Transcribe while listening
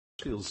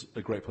Feels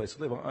a great place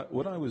to live.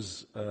 When I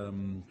was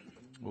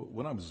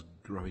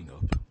growing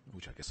up,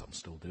 which I guess I'm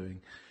still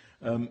doing,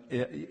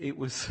 it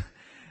was.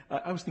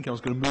 I was thinking I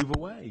was going to move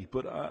away,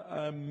 but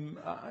I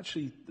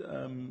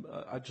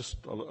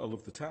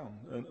love the town.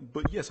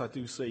 But yes, I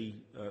do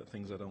see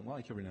things I don't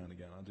like every now and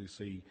again. I do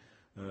see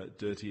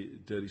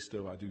dirty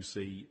stuff. I do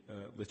see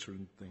litter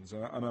and things,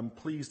 and I'm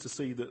pleased to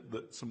see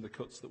that some of the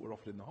cuts that were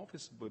offered in the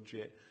office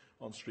budget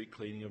on street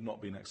cleaning have not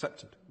been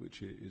accepted,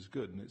 which is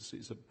good. And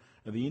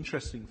and the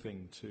interesting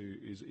thing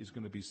is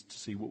going to be to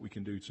see what we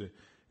can do to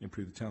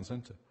improve the town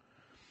centre.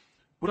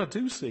 What I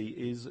do see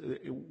is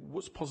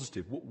what's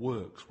positive, what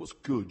works, what's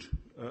good,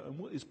 and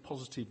what is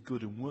positive,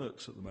 good, and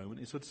works at the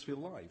moment is Huddersfield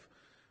Live.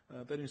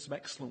 They're doing some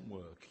excellent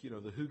work. You know,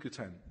 the hookah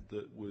tent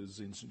that was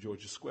in St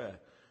George's Square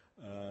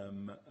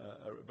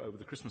over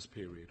the Christmas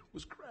period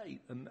was great,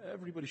 and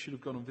everybody should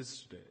have gone and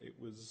visited it. It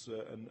was,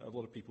 and a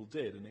lot of people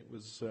did, and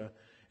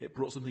it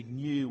brought something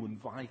new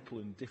and vital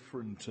and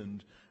different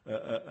and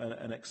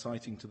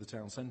exciting to the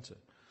town centre.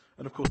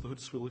 And of course, the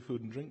Huddersfield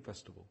Food and Drink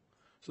Festival.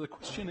 So the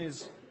question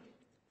is,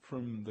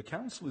 from the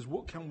council, is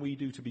what can we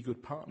do to be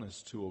good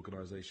partners to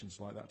organisations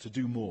like that, to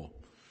do more,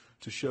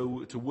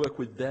 to work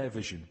with their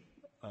vision,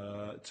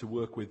 to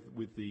work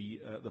with the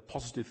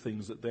positive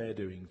things that they're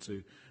doing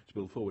to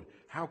build forward.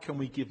 How can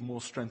we give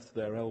more strength to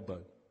their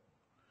elbow?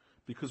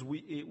 Because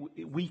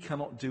we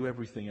cannot do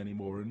everything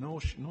anymore, and nor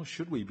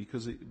should we,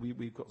 because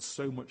we've got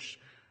so much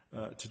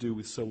to do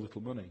with so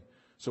little money.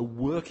 So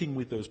working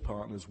with those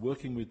partners,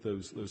 working with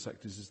those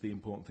sectors is the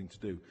important thing to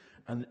do.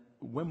 And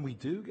when we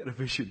do get a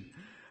vision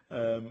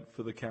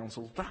for the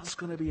council, that's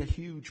going to be a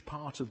huge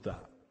part of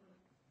that.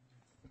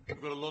 We've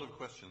got a lot of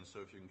questions, so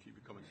if you can keep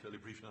your comments fairly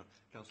brief now.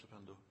 Councillor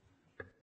Pandor.